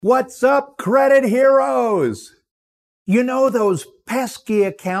What's up, credit heroes? You know those pesky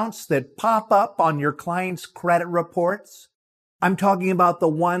accounts that pop up on your clients' credit reports? I'm talking about the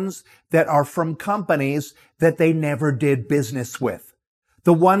ones that are from companies that they never did business with.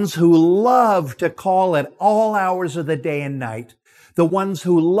 The ones who love to call at all hours of the day and night. The ones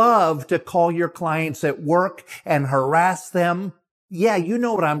who love to call your clients at work and harass them. Yeah, you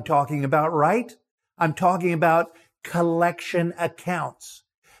know what I'm talking about, right? I'm talking about collection accounts.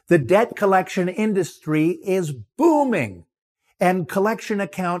 The debt collection industry is booming, and collection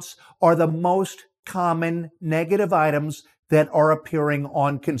accounts are the most common negative items that are appearing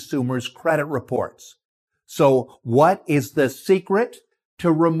on consumers' credit reports. So what is the secret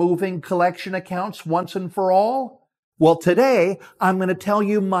to removing collection accounts once and for all? Well, today I'm going to tell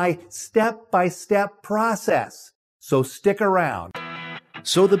you my step-by-step process. So stick around.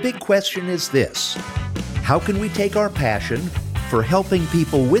 So the big question is this: how can we take our passion for helping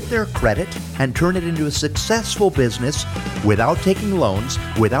people with their credit and turn it into a successful business without taking loans,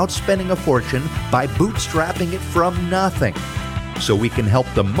 without spending a fortune, by bootstrapping it from nothing, so we can help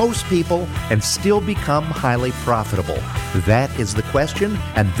the most people and still become highly profitable? That is the question,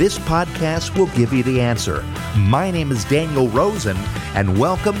 and this podcast will give you the answer. My name is Daniel Rosen, and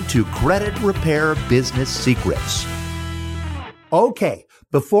welcome to Credit Repair Business Secrets. Okay,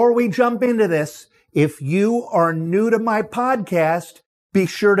 before we jump into this, if you are new to my podcast, be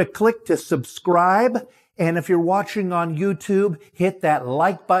sure to click to subscribe. And if you're watching on YouTube, hit that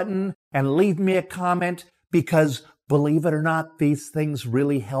like button and leave me a comment, because believe it or not, these things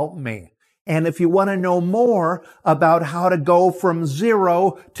really help me. And if you want to know more about how to go from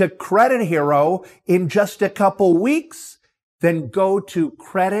zero to credit hero in just a couple weeks, then go to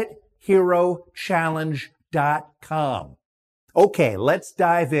creditherochallenge.com. Okay, let's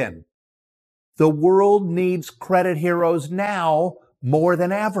dive in. The world needs credit heroes now more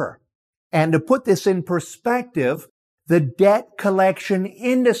than ever. And to put this in perspective, the debt collection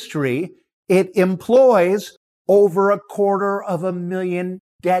industry, it employs over 250,000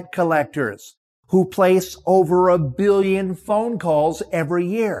 debt collectors who place over 1 billion phone calls every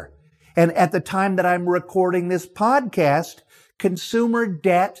year. And at the time that I'm recording this podcast, consumer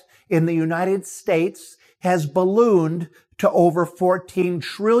debt in the United States has ballooned to over $14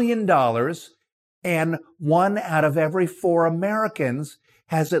 trillion. And 1 out of every 4 Americans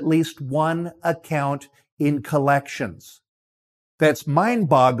has at least one account in collections. That's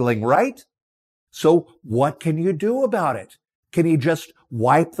mind-boggling, right? So what can you do about it? Can you just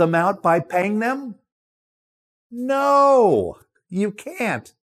wipe them out by paying them? No, you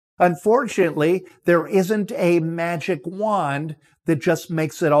can't. Unfortunately, there isn't a magic wand that just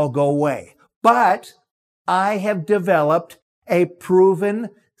makes it all go away. But I have developed a proven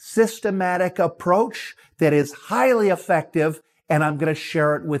systematic approach that is highly effective, and I'm going to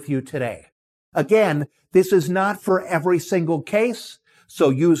share it with you today. Again, this is not for every single case, so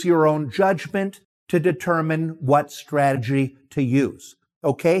use your own judgment to determine what strategy to use.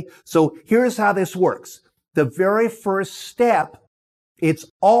 Okay? So here's how this works. The very first step, it's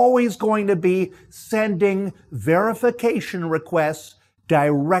always going to be sending verification requests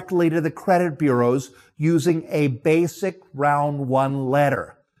directly to the credit bureaus using a basic round 1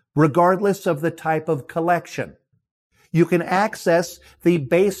 letter, regardless of the type of collection. You can access the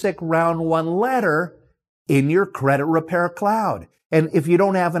basic round 1 letter in your Credit Repair Cloud. And if you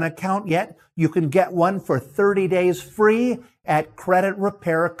don't have an account yet, you can get one for 30 days free at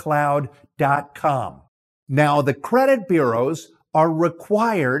creditrepaircloud.com. Now, the credit bureaus are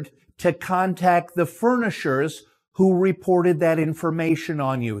required to contact the furnishers who reported that information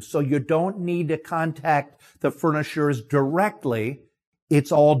on you. So you don't need to contact the furnishers directly.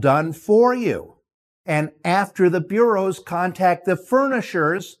 It's all done for you. And after the bureaus contact the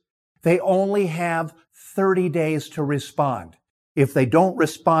furnishers, they only have 30 days to respond. If they don't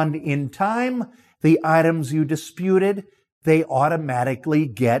respond in time, the items you disputed, they automatically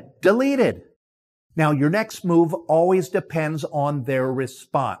get deleted. Now, your next move always depends on their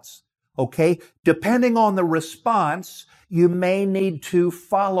response. Okay? Depending on the response, you may need to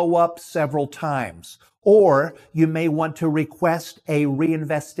follow up several times, or you may want to request a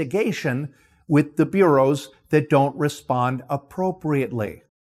reinvestigation with the bureaus that don't respond appropriately.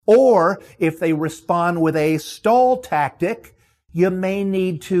 Or if they respond with a stall tactic, you may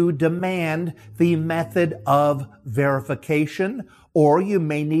need to demand the method of verification, or you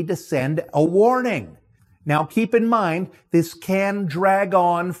may need to send a warning. Now, keep in mind, this can drag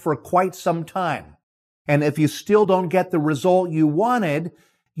on for quite some time. And if you still don't get the result you wanted,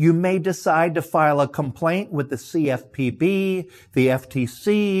 you may decide to file a complaint with the CFPB, the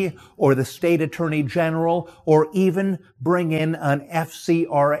FTC, or the state attorney general, or even bring in an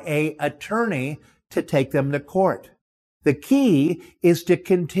FCRA attorney to take them to court. The key is to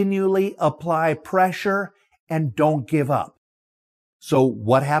continually apply pressure and don't give up. So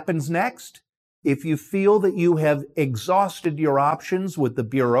what happens next? If you feel that you have exhausted your options with the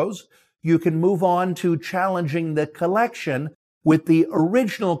bureaus, you can move on to challenging the collection with the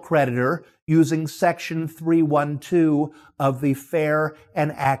original creditor using Section 312 of the Fair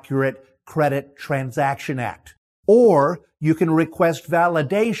and Accurate Credit Transaction Act. Or you can request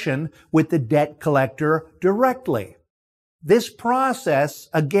validation with the debt collector directly. This process,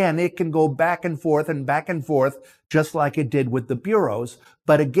 again, it can go back and forth, just like it did with the bureaus.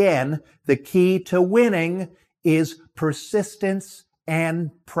 But again, the key to winning is persistence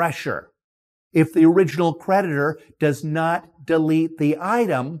and pressure. If the original creditor does not delete the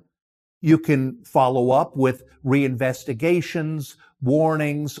item, you can follow up with reinvestigations,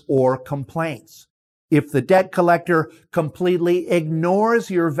 warnings, or complaints. If the debt collector completely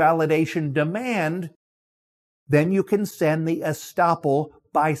ignores your validation demand, then you can send the estoppel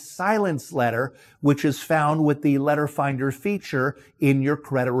by silence letter, which is found with the Letter Finder feature in your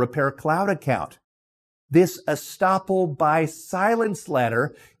Credit Repair Cloud account. This estoppel by silence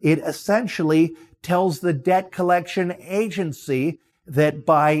letter, it essentially tells the debt collection agency that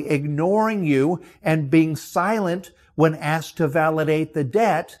by ignoring you and being silent when asked to validate the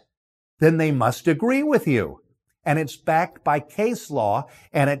debt, then they must agree with you. And it's backed by case law,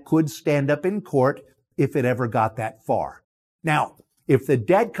 and it could stand up in court if it ever got that far. Now, if the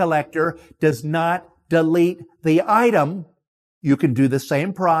debt collector does not delete the item, you can do the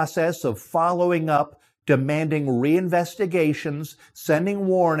same process of following up, demanding reinvestigations, sending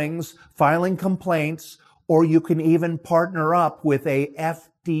warnings, filing complaints, or you can even partner up with a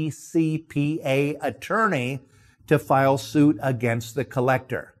FDCPA attorney to file suit against the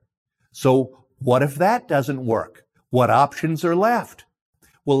collector. So what if that doesn't work? What options are left?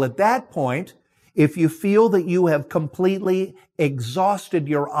 Well, at that point, if you feel that you have completely exhausted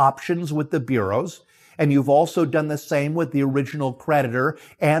your options with the bureaus, and you've also done the same with the original creditor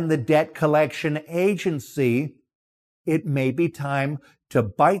and the debt collection agency, it may be time to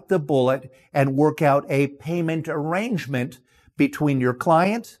bite the bullet and work out a payment arrangement between your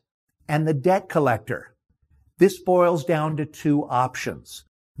client and the debt collector. This boils down to two options.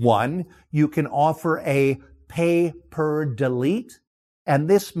 One, you can offer a pay per delete, and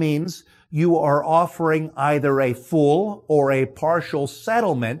this means you are offering either a full or a partial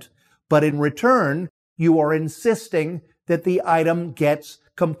settlement, but in return, you are insisting that the item gets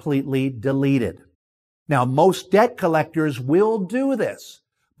completely deleted. Now, most debt collectors will do this,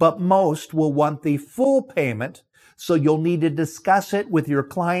 but most will want the full payment, so you'll need to discuss it with your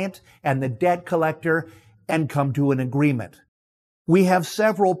client and the debt collector and come to an agreement. We have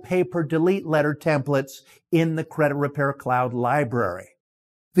several pay-per-delete letter templates in the Credit Repair Cloud library.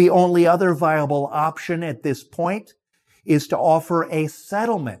 The only other viable option at this point is to offer a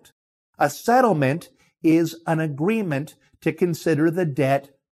settlement. A settlement is an agreement to consider the debt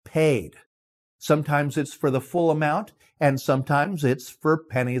paid. Sometimes it's for the full amount, and sometimes it's for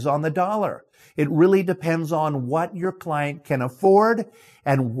pennies on the dollar. It really depends on what your client can afford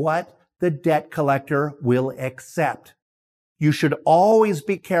and what the debt collector will accept. You should always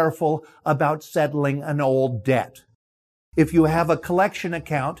be careful about settling an old debt. If you have a collection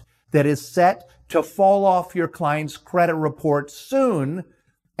account that is set to fall off your client's credit report soon,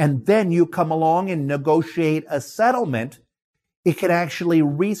 and then you come along and negotiate a settlement, it can actually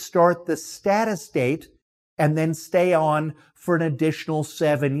restart the status date and then stay on for an additional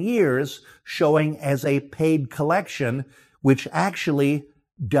 7 years, showing as a paid collection, which actually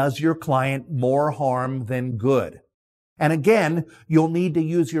does your client more harm than good. And again, you'll need to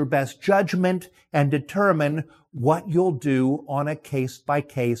use your best judgment and determine what you'll do on a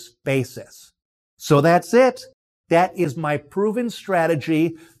case-by-case basis. So that's it. That is my proven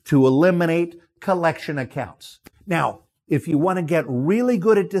strategy to eliminate collection accounts. Now, if you want to get really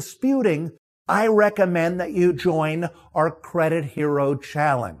good at disputing, I recommend that you join our Credit Hero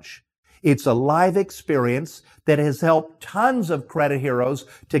Challenge. It's a live experience that has helped tons of credit heroes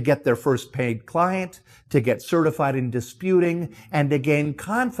to get their first paid client, to get certified in disputing, and to gain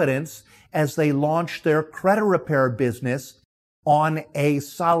confidence as they launch their credit repair business on a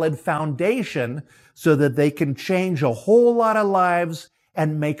solid foundation so that they can change a whole lot of lives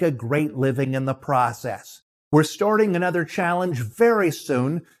and make a great living in the process. We're starting another challenge very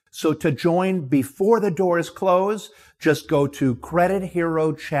soon, so to join before the doors close, just go to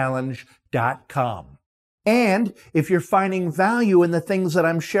creditherochallenge.com. And if you're finding value in the things that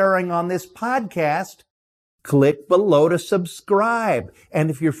I'm sharing on this podcast, click below to subscribe. And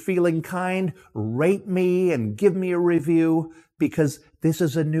if you're feeling kind, rate me and give me a review, because this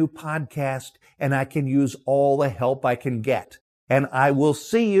is a new podcast and I can use all the help I can get. And I will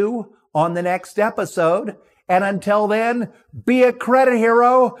see you on the next episode. And until then, be a credit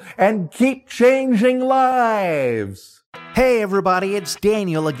hero and keep changing lives. Hey everybody, it's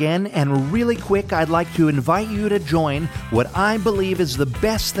Daniel again, and really quick, I'd like to invite you to join what I believe is the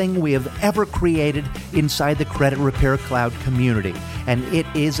best thing we have ever created inside the Credit Repair Cloud community. And it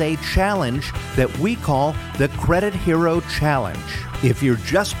is a challenge that we call the Credit Hero Challenge. If you're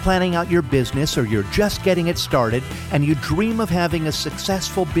just planning out your business or you're just getting it started and you dream of having a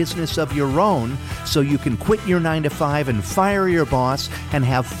successful business of your own so you can quit your 9-to-5 and fire your boss and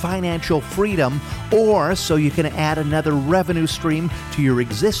have financial freedom, or so you can add another revenue stream to your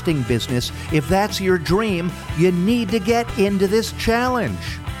existing business, if that's your dream, you need to get into this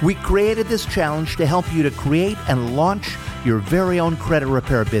challenge. We created this challenge to help you to create and launch your very own credit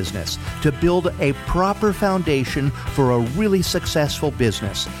repair business, to build a proper foundation for a really successful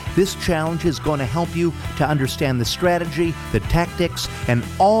business. This challenge is going to help you to understand the strategy, the tactics, and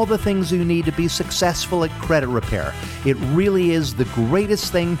all the things you need to be successful at credit repair. It really is the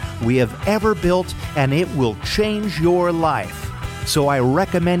greatest thing we have ever built, and it will change your life. So I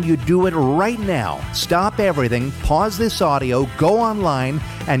recommend you do it right now. Stop everything, pause this audio, go online,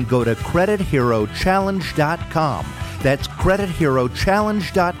 and go to CreditHeroChallenge.com. That's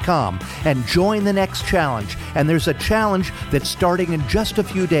CreditHeroChallenge.com, and join the next challenge. And there's a challenge that's starting in just a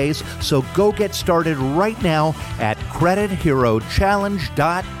few days, so go get started right now at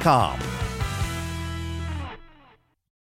CreditHeroChallenge.com.